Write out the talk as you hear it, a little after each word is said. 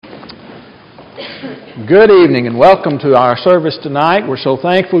Good evening and welcome to our service tonight. We're so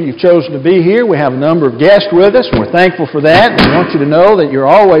thankful you've chosen to be here. We have a number of guests with us and we're thankful for that. We want you to know that you're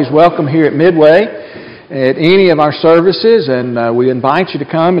always welcome here at Midway at any of our services, and we invite you to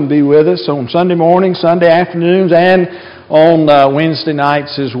come and be with us on Sunday mornings, Sunday afternoons, and on Wednesday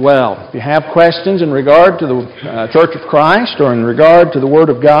nights as well. If you have questions in regard to the Church of Christ or in regard to the Word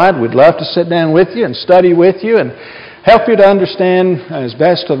of God, we'd love to sit down with you and study with you and help you to understand, as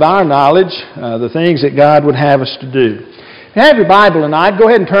best of our knowledge, the things that God would have us to do. If you have your Bible tonight, go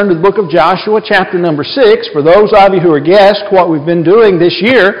ahead and turn to the book of Joshua, chapter number 6. For those of you who are guests, what we've been doing this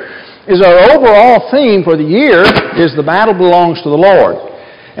year is our overall theme for the year is the battle belongs to the Lord.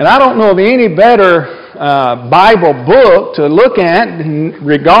 And I don't know of any better Bible book to look at in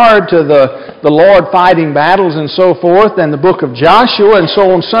regard to the Lord fighting battles and so forth than the book of Joshua. And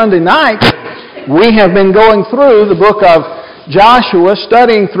so on Sunday night, we have been going through the book of Joshua,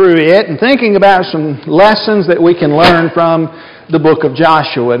 studying through it and thinking about some lessons that we can learn from the book of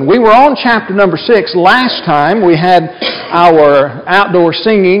Joshua. And we were on chapter number 6 last time. We had our outdoor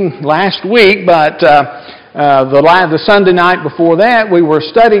singing last week, but the Sunday night before that, we were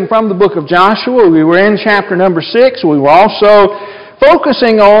studying from the book of Joshua. We were in chapter number 6. We were also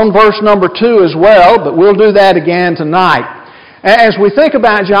focusing on verse number 2 as well, but we'll do that again tonight. As we think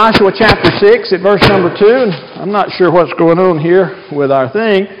about Joshua chapter 6 at verse number 2, and I'm not sure what's going on here with our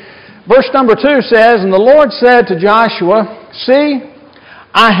thing, verse number 2 says, "And the Lord said to Joshua, See,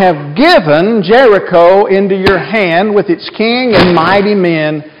 I have given Jericho into your hand with its king and mighty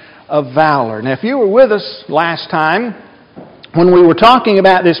men of valor." Now, if you were with us last time, when we were talking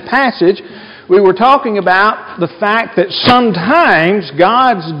about this passage, we were talking about the fact that sometimes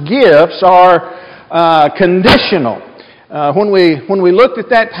God's gifts are conditional. When we looked at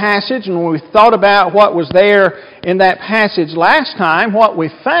that passage and when we thought about what was there in that passage last time, what we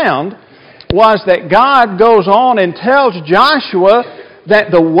found was that God goes on and tells Joshua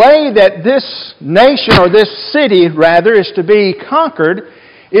that the way that this nation, or this city rather, is to be conquered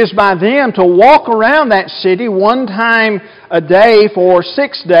is by them to walk around that city one time a day for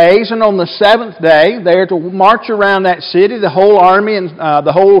 6 days, and on the seventh day they're to march around that city, the whole army and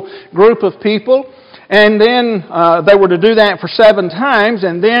the whole group of people. And then they were to do that for 7 times.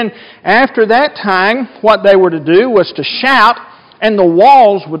 And then after that time, what they were to do was to shout, and the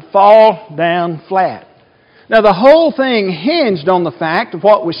walls would fall down flat. Now the whole thing hinged on the fact of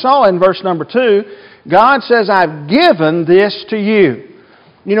what we saw in verse number 2. God says, "I've given this to you."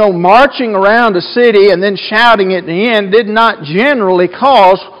 You know, marching around a city and then shouting at the end did not generally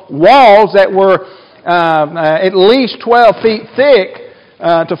cause walls that were at least 12 feet thick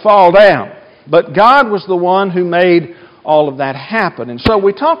to fall down. But God was the one who made all of that happen. And so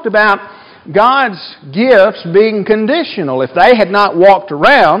we talked about God's gifts being conditional. If they had not walked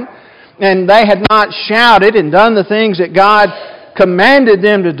around and they had not shouted and done the things that God commanded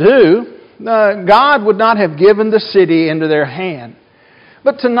them to do, God would not have given the city into their hand.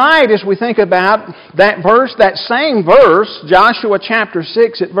 But tonight, as we think about that verse, that same verse, Joshua chapter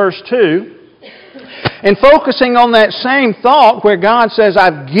 6 at verse 2, and focusing on that same thought where God says,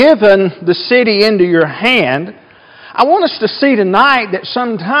 "I've given the city into your hand," I want us to see tonight that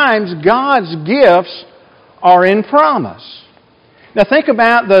sometimes God's gifts are in promise. Now think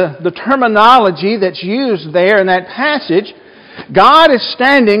about the terminology that's used there in that passage. God is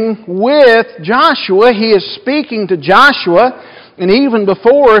standing with Joshua. He is speaking to Joshua. And even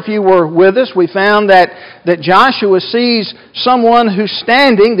before, if you were with us, we found that Joshua sees someone who's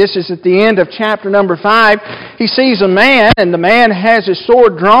standing. This is at the end of chapter number 5. He sees a man, and the man has his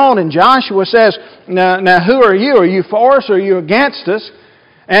sword drawn, and Joshua says, Now who are you? Are you for us or are you against us?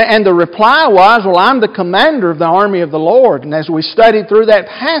 And the reply was, "Well, I'm the commander of the army of the Lord." And as we studied through that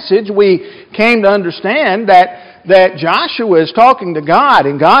passage, we came to understand that Joshua is talking to God,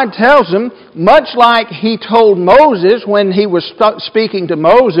 and God tells him, much like He told Moses when He was speaking to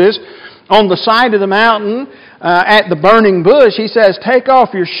Moses on the side of the mountain at the burning bush, He says, "Take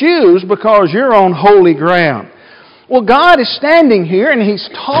off your shoes because you're on holy ground." Well, God is standing here and He's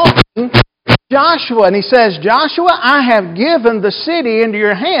talking to Joshua, and He says, "Joshua, I have given the city into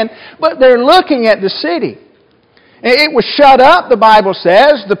your hand," but they're looking at the city. It was shut up, the Bible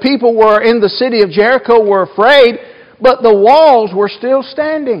says. The people were in the city of Jericho were afraid, but the walls were still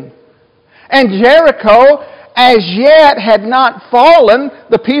standing. And Jericho, as yet, had not fallen.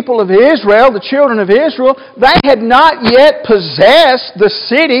 The people of Israel, the children of Israel, they had not yet possessed the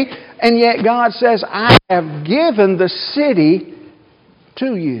city, and yet God says, "I have given the city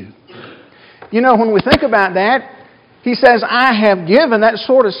to you." You know, when we think about that, He says, "I have given." That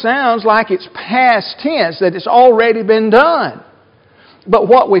sort of sounds like it's past tense, that it's already been done. But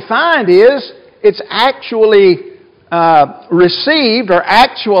what we find is it's actually received or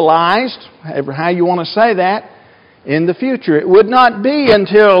actualized, however how you want to say that, in the future. It would not be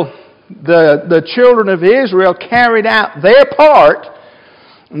until the children of Israel carried out their part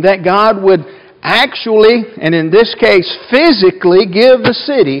that God would actually, and in this case physically, give the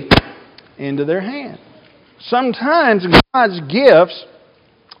city into their hand. Sometimes God's gifts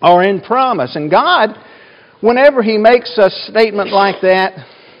are in promise. And God, whenever He makes a statement like that,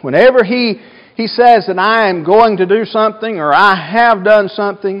 whenever He says that I am going to do something or I have done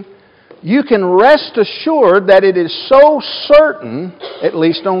something, you can rest assured that it is so certain, at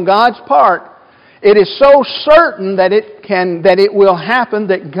least on God's part, it is so certain that it will happen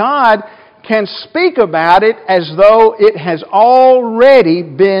that God can speak about it as though it has already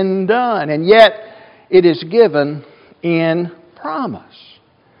been done. And yet, it is given in promise.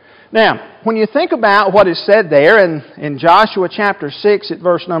 Now, when you think about what is said there in Joshua chapter 6 at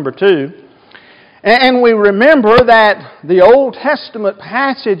verse number 2, and we remember that the Old Testament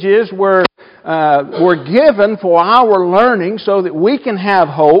passages were given for our learning so that we can have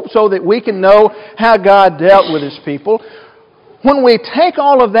hope, so that we can know how God dealt with His people. When we take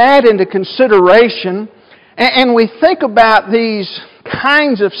all of that into consideration and we think about these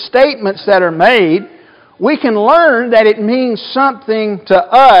kinds of statements that are made, we can learn that it means something to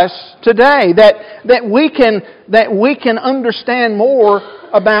us today, that we can understand more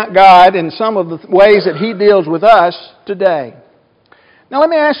about God in some of the ways that He deals with us today. Now let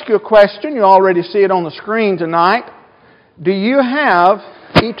me ask you a question. You already see it on the screen tonight. Do you have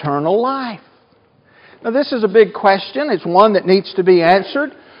eternal life? Now this is a big question. It's one that needs to be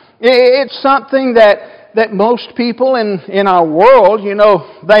answered. It's something that most people in our world,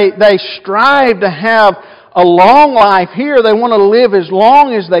 they strive to have a long life here. They want to live as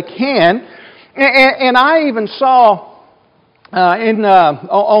long as they can. And I even saw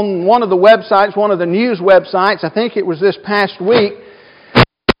on one of the websites, one of the news websites, I think it was this past week,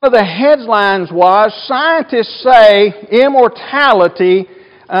 one of the headlines was, scientists say immortality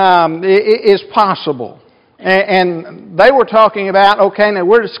is possible. And they were talking about, okay, now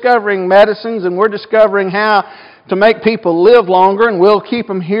we're discovering medicines and we're discovering how to make people live longer and we'll keep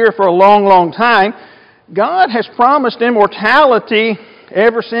them here for a long, long time. God has promised immortality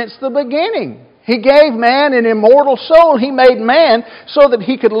ever since the beginning. He gave man an immortal soul. He made man so that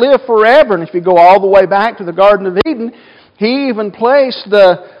he could live forever. And if you go all the way back to the Garden of Eden, He even placed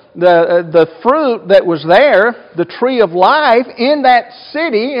the fruit that was there, the tree of life, in that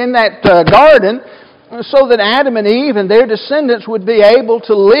city, in that garden, so that Adam and Eve and their descendants would be able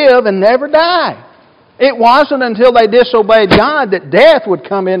to live and never die. It wasn't until they disobeyed God that death would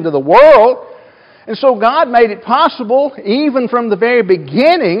come into the world. And so God made it possible, even from the very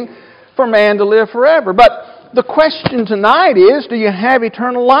beginning, for man to live forever. But the question tonight is, do you have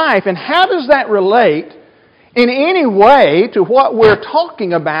eternal life? And how does that relate in any way to what we're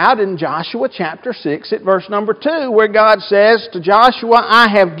talking about in Joshua chapter 6 at verse number 2, where God says to Joshua, I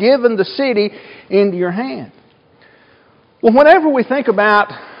have given the city into your hand? Well, whenever we think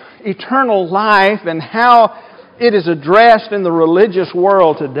about eternal life and how it is addressed in the religious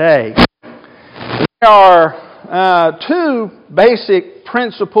world today, there are two basic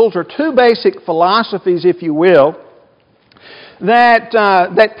principles or two basic philosophies, if you will,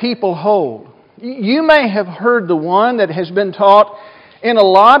 that people hold. You may have heard the one that has been taught in a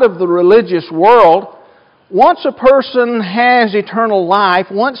lot of the religious world. Once a person has eternal life,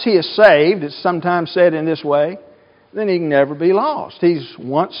 once he is saved, it's sometimes said in this way, then he can never be lost. He's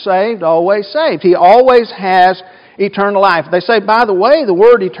once saved, always saved. He always has eternal life. They say, by the way, the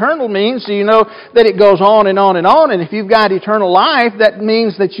word eternal means, do you know that it goes on and on and on, and if you've got eternal life, that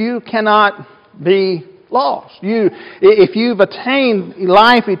means that you cannot be lost. If you've attained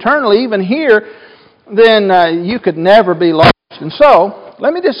life eternally, even here, then you could never be lost. And so,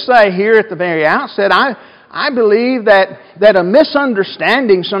 let me just say here at the very outset, I believe that a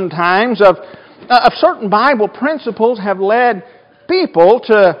misunderstanding sometimes of certain Bible principles have led people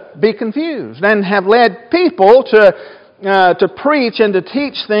to be confused and have led people to preach and to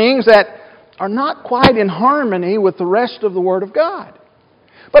teach things that are not quite in harmony with the rest of the Word of God.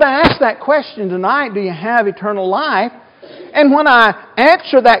 But I ask that question tonight, do you have eternal life? And when I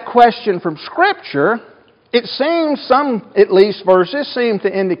answer that question from Scripture, it seems some, at least verses, seem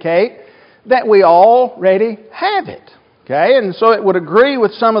to indicate that we already have it. Okay? And so it would agree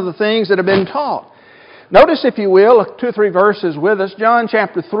with some of the things that have been taught. Notice, if you will, 2 or 3 verses with us. John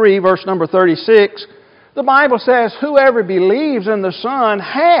chapter 3, verse number 36. The Bible says, whoever believes in the Son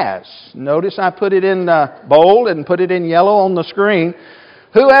has. Notice I put it in bold and put it in yellow on the screen.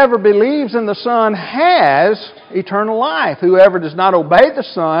 Whoever believes in the Son has eternal life. Whoever does not obey the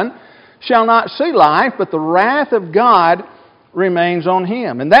Son shall not see life, but the wrath of God remains on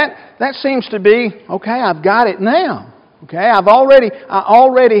him. And that seems to be, okay, I've got it now. Okay, I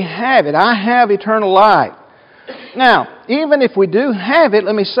already have it. I have eternal life. Now, even if we do have it,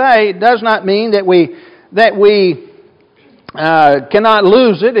 let me say, it does not mean that we cannot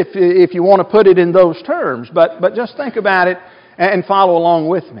lose it if you want to put it in those terms. But just think about it and follow along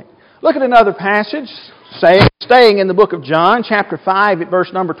with me. Look at another passage, staying in the book of John, chapter 5, at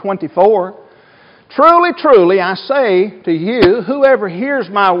verse number 24. Truly, truly, I say to you, whoever hears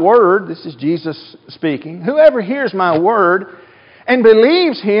my word, this is Jesus speaking, whoever hears my word and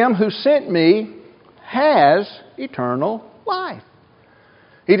believes him who sent me has eternal life.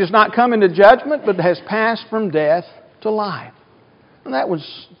 He does not come into judgment, but has passed from death to life. And that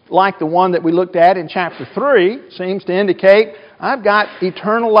was like the one that we looked at in chapter 3, seems to indicate I've got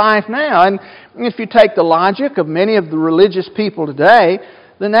eternal life now. And if you take the logic of many of the religious people today,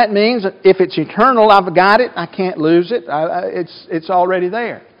 then that means that if it's eternal, I've got it, I can't lose it, it's already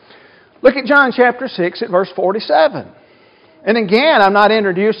there. Look at John chapter 6 at verse 47. And again, I'm not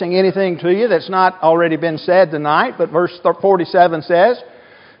introducing anything to you that's not already been said tonight, but verse 47 says,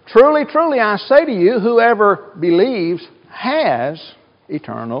 Truly, truly, I say to you, whoever believes has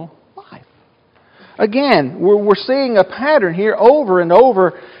eternal life. Again, we're seeing a pattern here over and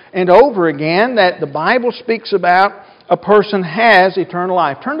over and over again that the Bible speaks about a person has eternal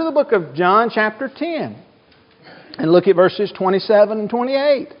life. Turn to the book of John chapter 10 and look at verses 27 and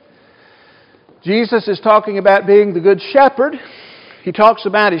 28. Jesus is talking about being the good shepherd. He talks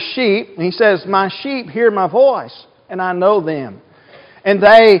about his sheep, and he says, My sheep hear my voice, and I know them. And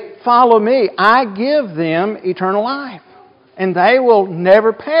they follow me. I give them eternal life. And they will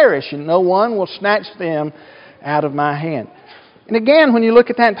never perish, and no one will snatch them out of my hand. And again, when you look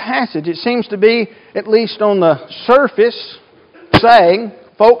at that passage, it seems to be, at least on the surface, saying,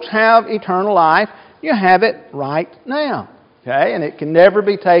 folks have eternal life. You have it right now. Okay? And it can never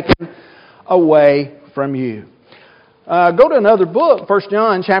be taken away from you. Go to another book, 1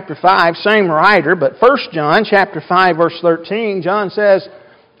 John chapter 5, same writer, but 1 John chapter 5, verse 13, John says,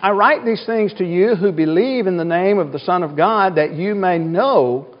 I write these things to you who believe in the name of the Son of God, that you may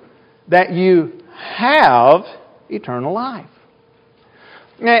know that you have eternal life.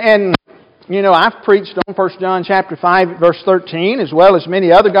 And, you know, I've preached on 1 John chapter 5, verse 13, as well as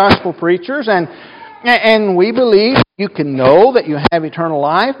many other gospel preachers, and we believe you can know that you have eternal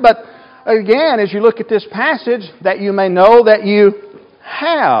life, but again, as you look at this passage, that you may know that you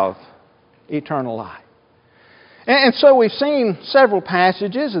have eternal life. And so we've seen several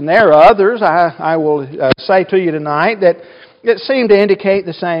passages, and there are others I will say to you tonight that seem to indicate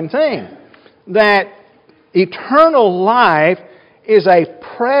the same thing. That eternal life is a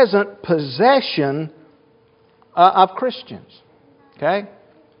present possession of Christians. Okay?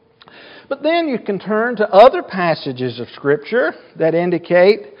 But then you can turn to other passages of Scripture that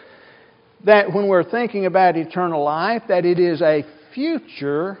indicate that when we're thinking about eternal life, that it is a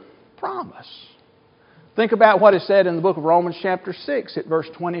future promise. Think about what is said in the book of Romans chapter 6 at verse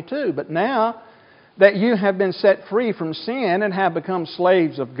 22. But now that you have been set free from sin and have become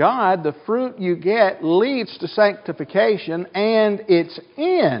slaves of God, the fruit you get leads to sanctification and its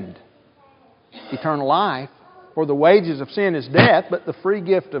end, eternal life. For the wages of sin is death, but the free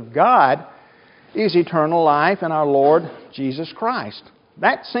gift of God is eternal life in our Lord Jesus Christ.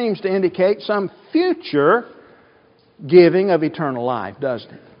 That seems to indicate some future giving of eternal life,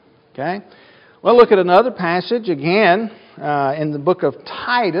 doesn't it? Okay? Well, look at another passage again in the book of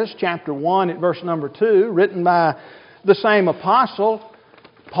Titus, chapter 1 at verse number 2, written by the same apostle.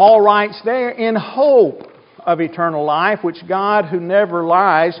 Paul writes there, in hope of eternal life, which God, who never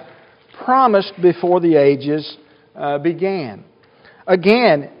lies, promised before the ages began.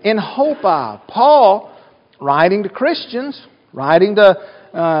 Again, in hope of. Paul, writing to Christians, writing to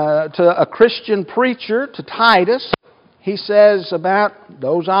a Christian preacher, to Titus, he says about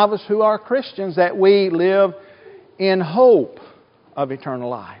those of us who are Christians that we live in hope of eternal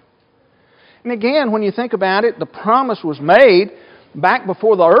life. And again, when you think about it, the promise was made back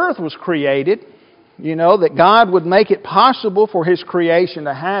before the earth was created, you know, that God would make it possible for His creation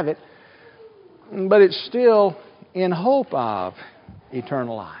to have it, but it's still in hope of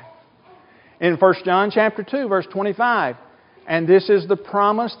eternal life. In 1 John chapter 2, verse 25, and this is the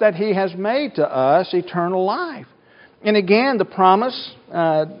promise that He has made to us, eternal life. And again, the promise,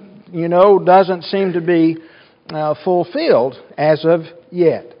 doesn't seem to be fulfilled as of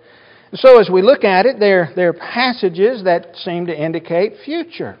yet. So as we look at it, there are passages that seem to indicate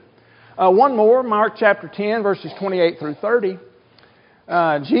future. One more, Mark chapter 10, verses 28 through 30.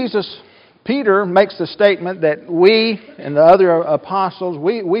 Jesus Peter makes the statement that we and the other apostles,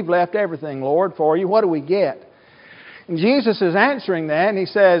 we've left everything, Lord, for you. What do we get? And Jesus is answering that, and He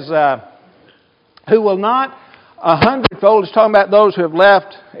says, who will not 100-fold, He's talking about those who have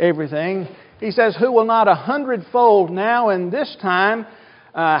left everything. He says, who will not 100-fold now in this time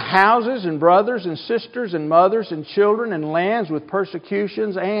houses and brothers and sisters and mothers and children and lands with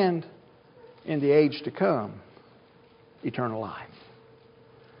persecutions, and in the age to come, eternal life.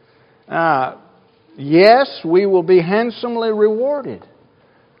 Yes, we will be handsomely rewarded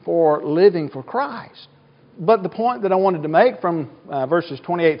for living for Christ. But the point that I wanted to make from verses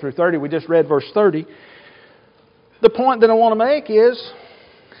 28 through 30, we just read verse 30, the point that I want to make is,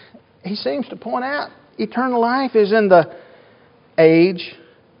 he seems to point out, eternal life is in the age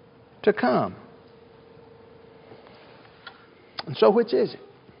to come. And so which is it?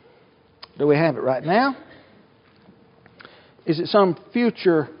 Do we have it right now? Is it some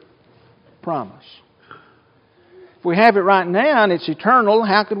future promise? If we have it right now and it's eternal,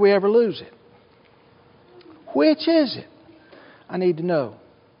 how could we ever lose it? Which is it? I need to know.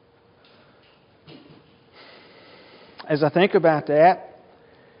 As I think about that,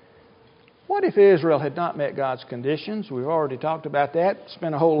 what if Israel had not met God's conditions? We've already talked about that.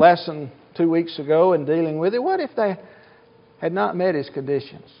 Spent a whole lesson 2 weeks ago in dealing with it. What if they had not met His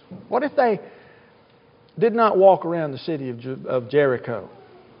conditions? What if they did not walk around the city of Jericho?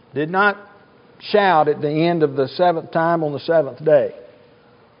 Did not shout at the end of the seventh time on the seventh day?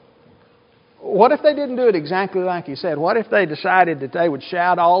 What if they didn't do it exactly like He said? What if they decided that they would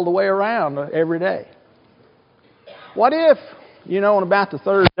shout all the way around every day? What if, on about the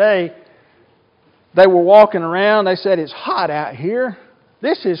third day, they were walking around, they said, it's hot out here.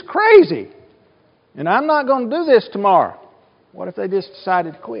 This is crazy. And I'm not going to do this tomorrow. What if they just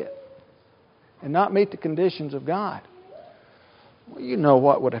decided to quit and not meet the conditions of God? Well, you know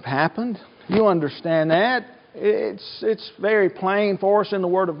what would have happened. You understand that. It's very plain for us in the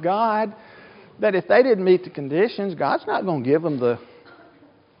Word of God that if they didn't meet the conditions, God's not going to give them the...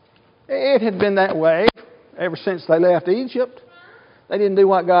 It had been that way ever since they left Egypt. They didn't do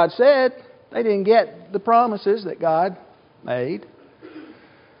what God said. They didn't get the promises that God made.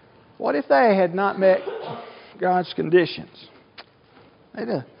 What if they had not met God's conditions? We'd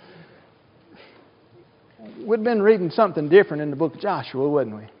have been reading something different in the book of Joshua,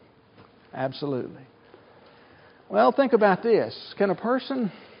 wouldn't we? Absolutely. Well, think about this. Can a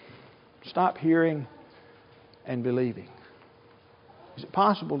person stop hearing and believing? Is it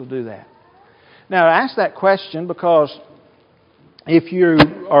possible to do that? Now, I ask that question because if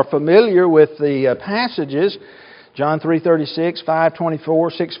you are familiar with the passages, John 3:36,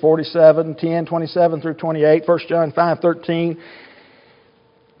 5:24, 6:47, 10:27 through 28, 1 John 5:13,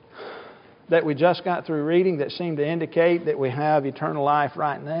 that we just got through reading that seem to indicate that we have eternal life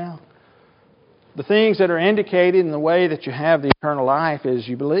right now. The things that are indicated in the way that you have the eternal life is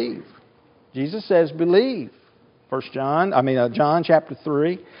you believe. Jesus says believe. John chapter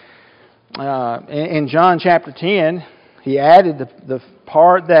 3. In John chapter 10, He added the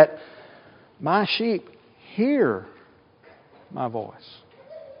part that my sheep hear my voice.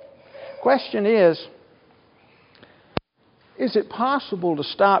 Question is it possible to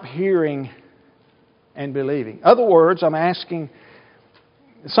stop hearing and believing? In other words, I'm asking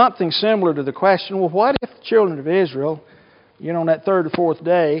something similar to the question, well, what if the children of Israel, on that third or fourth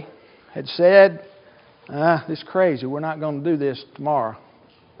day, had said, this is crazy, we're not going to do this tomorrow.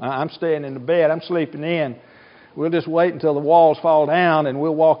 I'm staying in the bed, I'm sleeping in. We'll just wait until the walls fall down and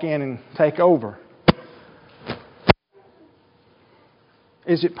we'll walk in and take over.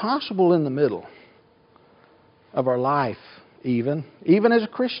 Is it possible in the middle of our life, even as a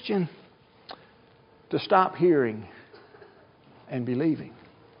Christian, to stop hearing and believing?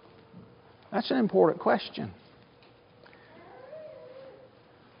 That's an important question.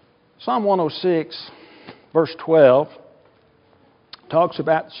 Psalm 106, verse 12, talks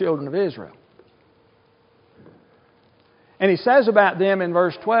about the children of Israel. And he says about them in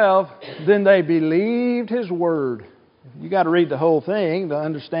verse 12, then they believed His word. You got to read the whole thing to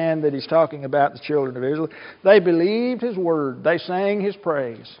understand that he's talking about the children of Israel. They believed His word. They sang His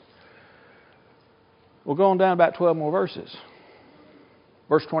praise. We'll go on down about 12 more verses.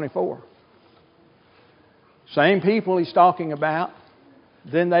 Verse 24. Same people he's talking about.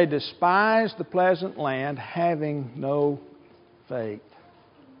 Then they despised the pleasant land, having no faith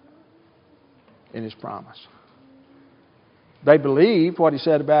in His promise. They believed what He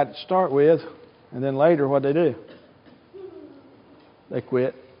said about it to start with, and then later what they do? They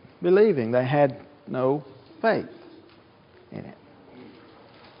quit believing. They had no faith in it.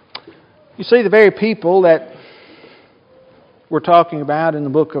 You see, the very people that we're talking about in the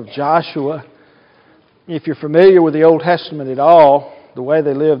book of Joshua. If you're familiar with the Old Testament at all, the way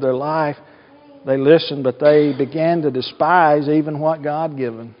they lived their life, they listened, but they began to despise even what God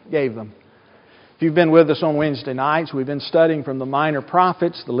gave them. If you've been with us on Wednesday nights, we've been studying from the Minor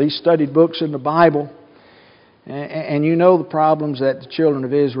Prophets, the least studied books in the Bible. And you know the problems that the children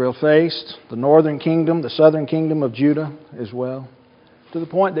of Israel faced, the northern kingdom, the southern kingdom of Judah as well, to the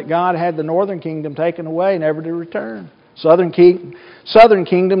point that God had the northern kingdom taken away, never to return. Southern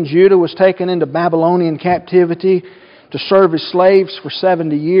kingdom, Judah, was taken into Babylonian captivity to serve as slaves for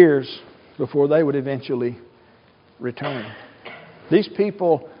 70 years before they would eventually return. These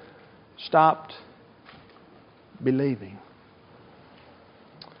people stopped believing.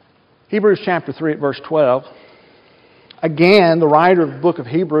 Hebrews chapter 3 at verse 12. Again, the writer of the book of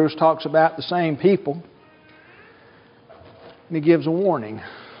Hebrews talks about the same people. And he gives a warning.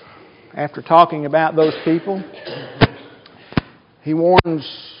 After talking about those people, he warns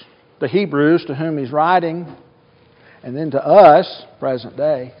the Hebrews to whom he's writing, and then to us, present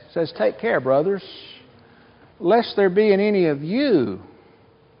day, he says, "Take care, brothers, lest there be in any of you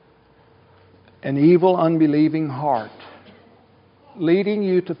an evil, unbelieving heart, leading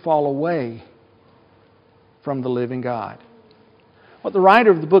you to fall away from the living God." What the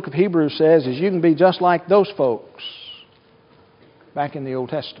writer of the book of Hebrews says is you can be just like those folks back in the Old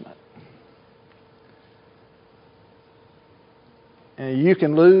Testament. And you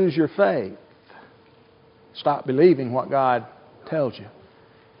can lose your faith. Stop believing what God tells you.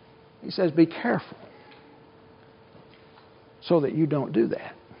 He says, be careful so that you don't do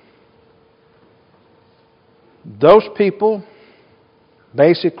that. Those people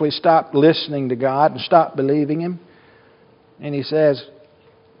basically stopped listening to God and stopped believing Him. And He says,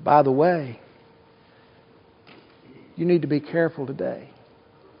 by the way, you need to be careful today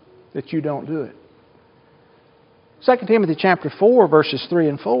that you don't do it. 2 Timothy chapter 4, verses 3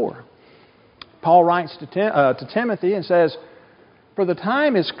 and 4. Paul writes to Timothy and says, "For the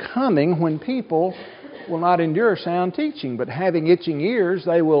time is coming when people will not endure sound teaching, but having itching ears,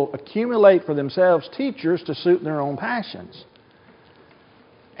 they will accumulate for themselves teachers to suit their own passions,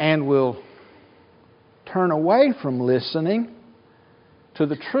 and will turn away from listening to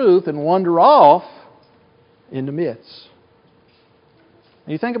the truth and wander off into myths."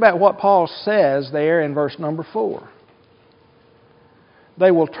 You think about what Paul says there in verse number 4.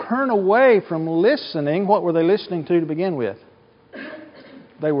 They will turn away from listening. What were they listening to begin with?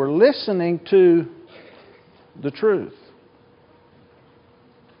 They were listening to the truth.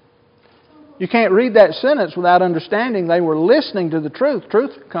 You can't read that sentence without understanding they were listening to the truth.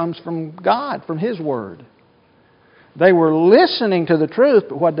 Truth comes from God, from His Word. They were listening to the truth,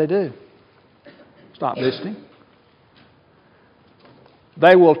 but what did they do? Stop listening.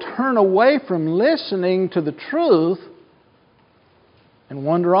 They will turn away from listening to the truth and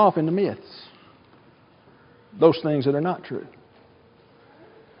wander off into myths. Those things that are not true.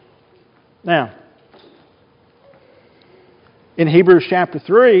 Now, in Hebrews chapter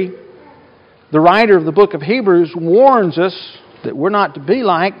 3, the writer of the book of Hebrews warns us that we're not to be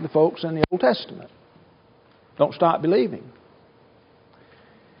like the folks in the Old Testament. Don't stop believing.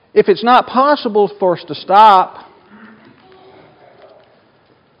 If it's not possible for us to stop,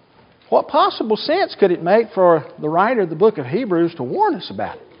 what possible sense could it make for the writer of the book of Hebrews to warn us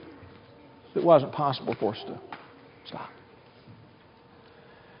about it if it wasn't possible for us to stop?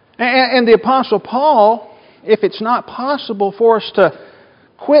 And the Apostle Paul, if it's not possible for us to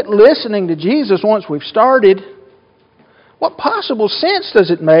quit listening to Jesus once we've started, what possible sense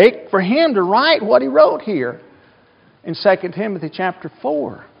does it make for him to write what he wrote here in 2 Timothy chapter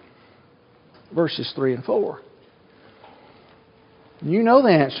 4, verses 3 and 4? You know the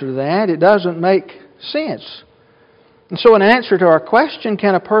answer to that. It doesn't make sense. And so in answer to our question,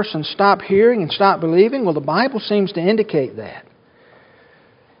 can a person stop hearing and stop believing? Well, the Bible seems to indicate that.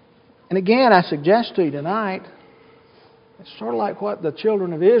 And again, I suggest to you tonight, it's sort of like what the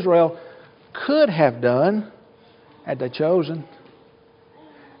children of Israel could have done had they chosen.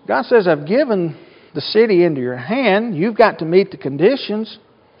 God says, I've given the city into your hand. You've got to meet the conditions.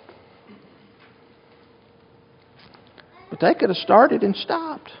 But they could have started and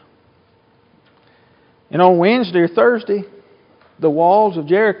stopped. And on Wednesday or Thursday, the walls of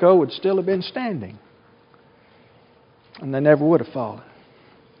Jericho would still have been standing. And they never would have fallen.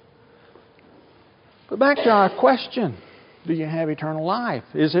 But back to our question. Do you have eternal life?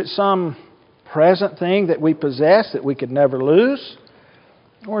 Is it some present thing that we possess that we could never lose?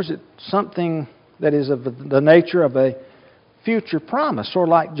 Or is it something that is of the nature of a future promise? Sort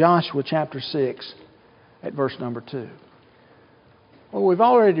of like Joshua chapter 6 at verse number 2. Well, we've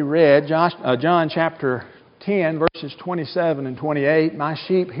already read John chapter 10, verses 27 and 28, "My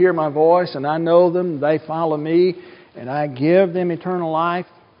sheep hear my voice, and I know them. They follow me, and I give them eternal life.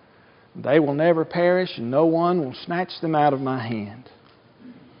 They will never perish, and no one will snatch them out of my hand."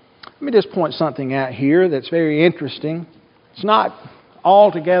 Let me just point something out here that's very interesting. It's not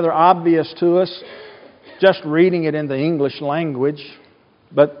altogether obvious to us just reading it in the English language,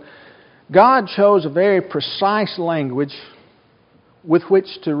 but God chose a very precise language with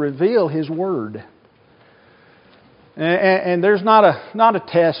which to reveal His Word. And there's not a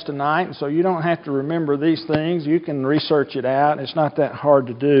test tonight, and so you don't have to remember these things. You can research it out. It's not that hard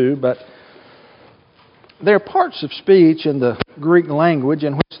to do, but there are parts of speech in the Greek language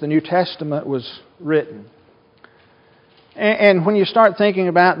in which the New Testament was written. And when you start thinking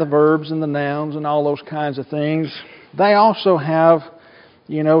about the verbs and the nouns and all those kinds of things, they also have,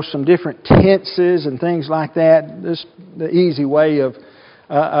 some different tenses and things like that. This is the easy way of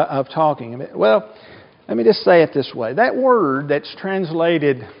talking. Well, let me just say it this way. That word that's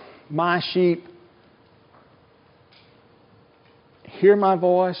translated, "My sheep hear my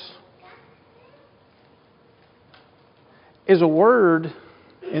voice," is a word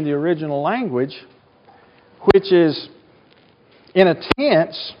in the original language which is in a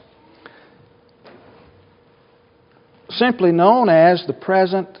tense simply known as the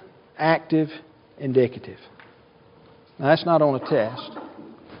present active indicative. Now, that's not on a test.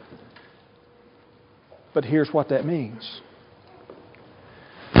 But here's what that means.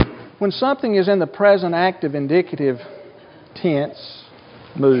 When something is in the present active indicative tense,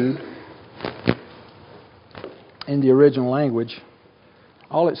 mood, in the original language,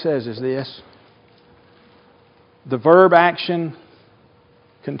 all it says is this: the verb action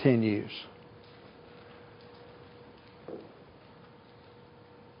continues.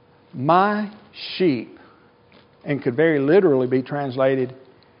 My sheep, and could very literally be translated,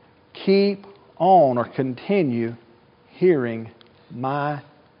 keep on or continue hearing my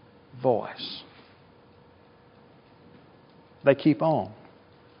voice. They keep on.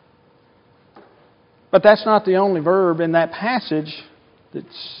 But that's not the only verb in that passage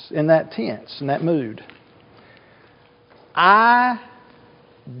that's in that tense, in that mood. I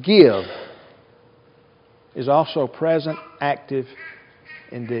give is also present active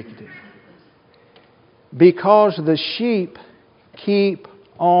indicative. Because the sheep keep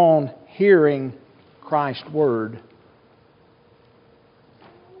on hearing Christ's Word,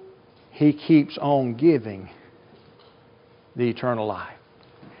 He keeps on giving the eternal life.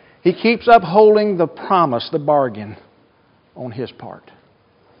 He keeps upholding the promise, the bargain, on His part.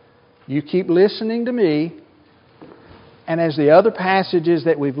 You keep listening to me, and as the other passages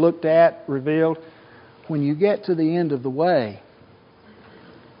that we've looked at revealed, when you get to the end of the way,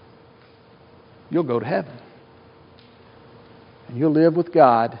 you'll go to heaven. And you'll live with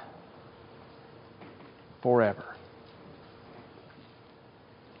God forever.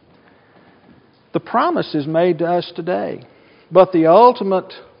 The promise is made to us today, but the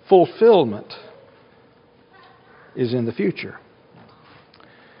ultimate fulfillment is in the future.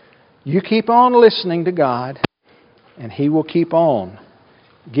 You keep on listening to God, and He will keep on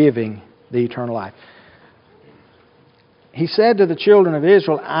giving the eternal life. He said to the children of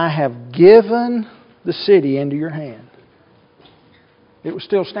Israel, "I have given the city into your hand." It was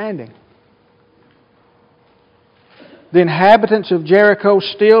still standing. The inhabitants of Jericho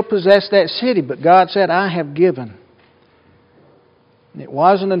still possessed that city, but God said, "I have given." And it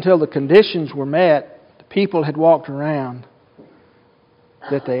wasn't until the conditions were met, the people had walked around,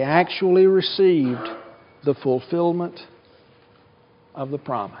 that they actually received the fulfillment of the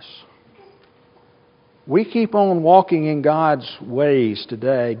promise. We keep on walking in God's ways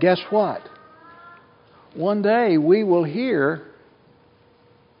today. Guess what? One day we will hear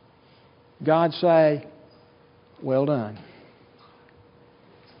God say, "Well done.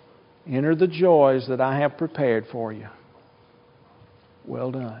 Enter the joys that I have prepared for you.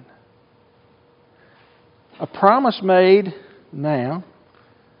 Well done." A promise made now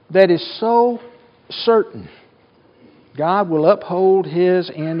that is so certain. God will uphold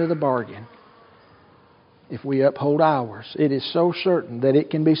His end of the bargain if we uphold ours. It is so certain that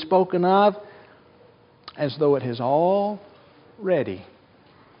it can be spoken of as though it has already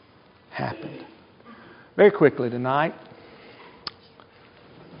happened. Very quickly tonight,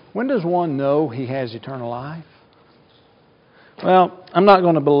 when does one know he has eternal life? Well, I'm not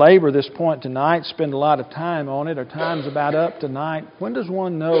going to belabor this point tonight, spend a lot of time on it. Our time's about up tonight. When does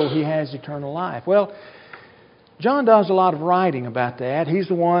one know he has eternal life? Well, John does a lot of writing about that. He's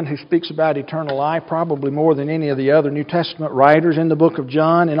the one who speaks about eternal life probably more than any of the other New Testament writers in the book of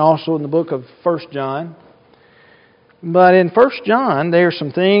John and also in the book of 1 John. But in 1 John, there are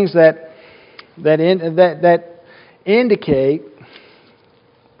some things that that indicate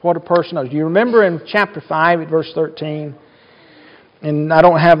what a person knows. You remember in chapter 5 at verse 13, and I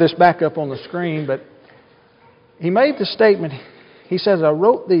don't have this back up on the screen, but he made the statement, he says, I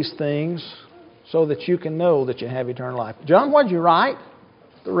wrote these things so that you can know that you have eternal life. John, what did you write?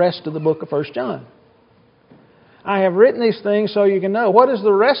 The rest of the book of 1 John. I have written these things so you can know. What does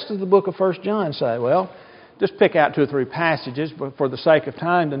the rest of the book of 1 John say? Well, just pick out 2 or 3 passages for the sake of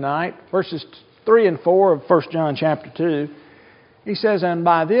time tonight. Verses 3 and 4 of 1 John chapter 2. He says, and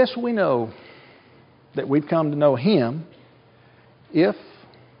by this we know that we've come to know Him if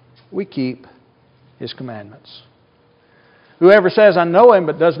we keep His commandments. Whoever says, I know Him,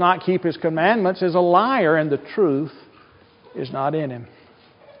 but does not keep His commandments is a liar, and the truth is not in him.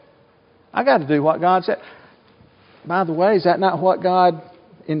 I got to do what God said. By the way, is that not what God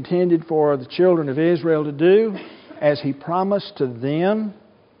intended for the children of Israel to do as He promised to them?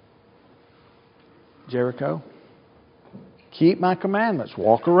 Jericho. Keep my commandments.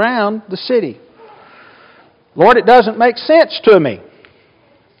 Walk around the city. Lord, it doesn't make sense to me.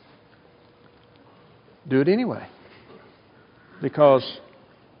 Do it anyway. Because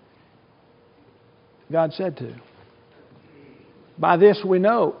God said to. By this we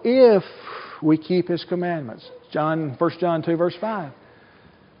know, if we keep His commandments. 1 John 2 verse 5.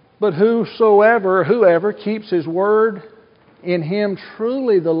 But whoever keeps His word, in him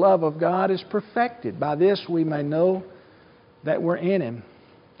truly the love of God is perfected. By this we may know that we're in Him.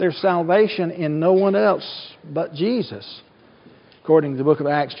 There's salvation in no one else but Jesus. According to the book of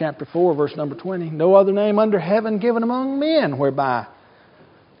Acts chapter 4 verse number 20. No other name under heaven given among men whereby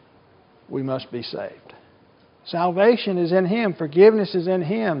we must be saved. Salvation is in Him. Forgiveness is in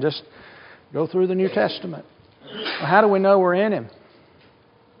Him. Just go through the New Testament. Well, how do we know we're in Him?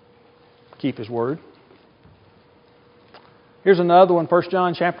 Keep His word. Here's another one, 1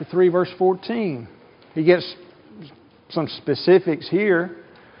 John chapter 3 verse 14. He gets some specifics here.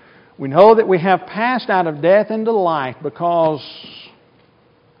 We know that we have passed out of death into life because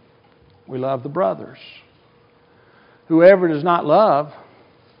we love the brothers. Whoever does not love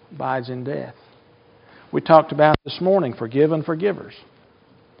abides in death. We talked about this morning, forgiven forgivers.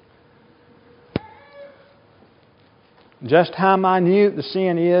 Just how minute the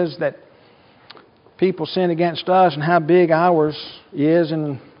sin is that people sin against us and how big ours is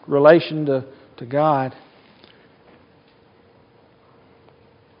in relation to God.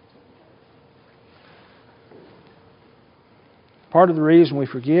 Part of the reason we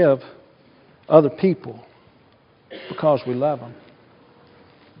forgive other people because we love them.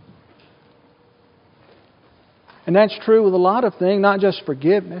 And that's true with a lot of things, not just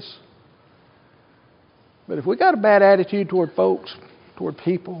forgiveness. But if we got a bad attitude toward folks, toward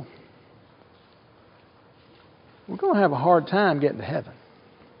people, we're going to have a hard time getting to heaven.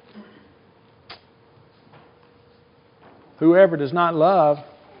 Whoever does not love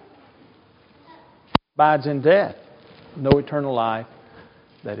abides in death. No eternal life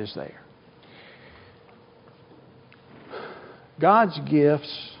that is there. God's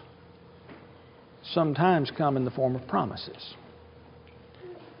gifts sometimes come in the form of promises.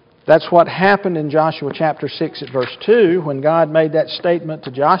 That's what happened in Joshua chapter 6 at verse 2 when God made that statement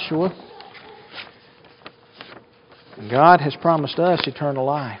to Joshua. God has promised us eternal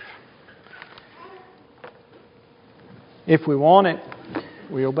life. If we want it,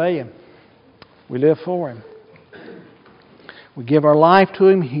 we obey Him. We live for Him. We give our life to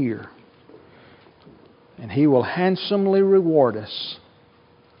Him here. And He will handsomely reward us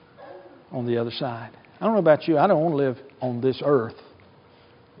on the other side. I don't know about you. I don't want to live on this earth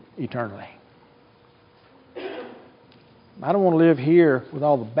eternally. I don't want to live here with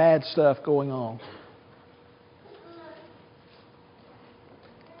all the bad stuff going on.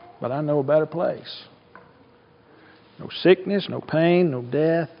 But I know a better place. No sickness, no pain, no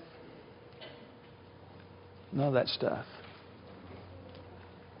death. None of that stuff.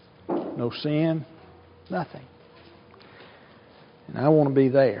 No sin, nothing. And I want to be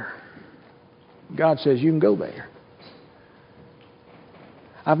there. God says you can go there.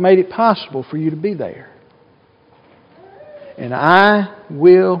 I've made it possible for you to be there. And I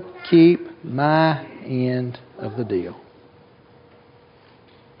will keep my end of the deal.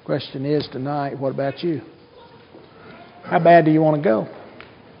 Question is tonight, what about you? How bad do you want to go?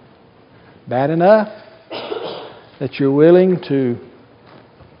 Bad enough that you're willing to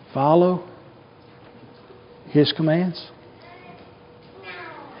follow His commands?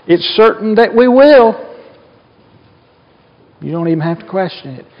 It's certain that we will. You don't even have to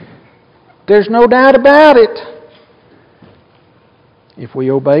question it. There's no doubt about it. If we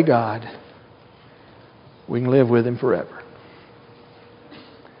obey God, we can live with Him forever.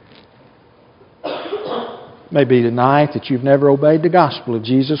 Maybe tonight that you've never obeyed the gospel of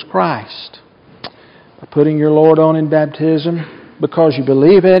Jesus Christ. By putting your Lord on in baptism, because you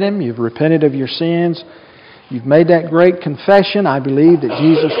believe in Him, you've repented of your sins, you've made that great confession, I believe that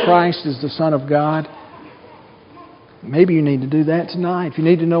Jesus Christ is the Son of God. Maybe you need to do that tonight if you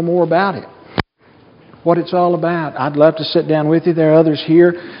need to know more about it. What it's all about. I'd love to sit down with you. There are others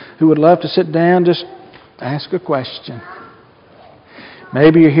here who would love to sit down, just ask a question.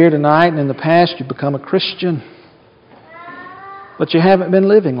 Maybe you're here tonight and in the past you've become a Christian, but you haven't been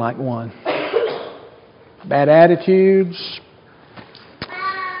living like one. Bad attitudes,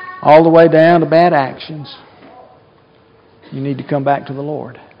 all the way down to bad actions. You need to come back to the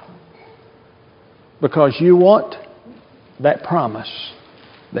Lord. Because you want that promise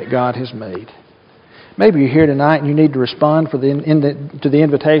that God has made. Maybe you're here tonight and you need to respond to the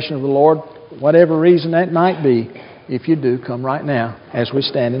invitation of the Lord, whatever reason that might be. If you do, come right now as we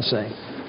stand and sing.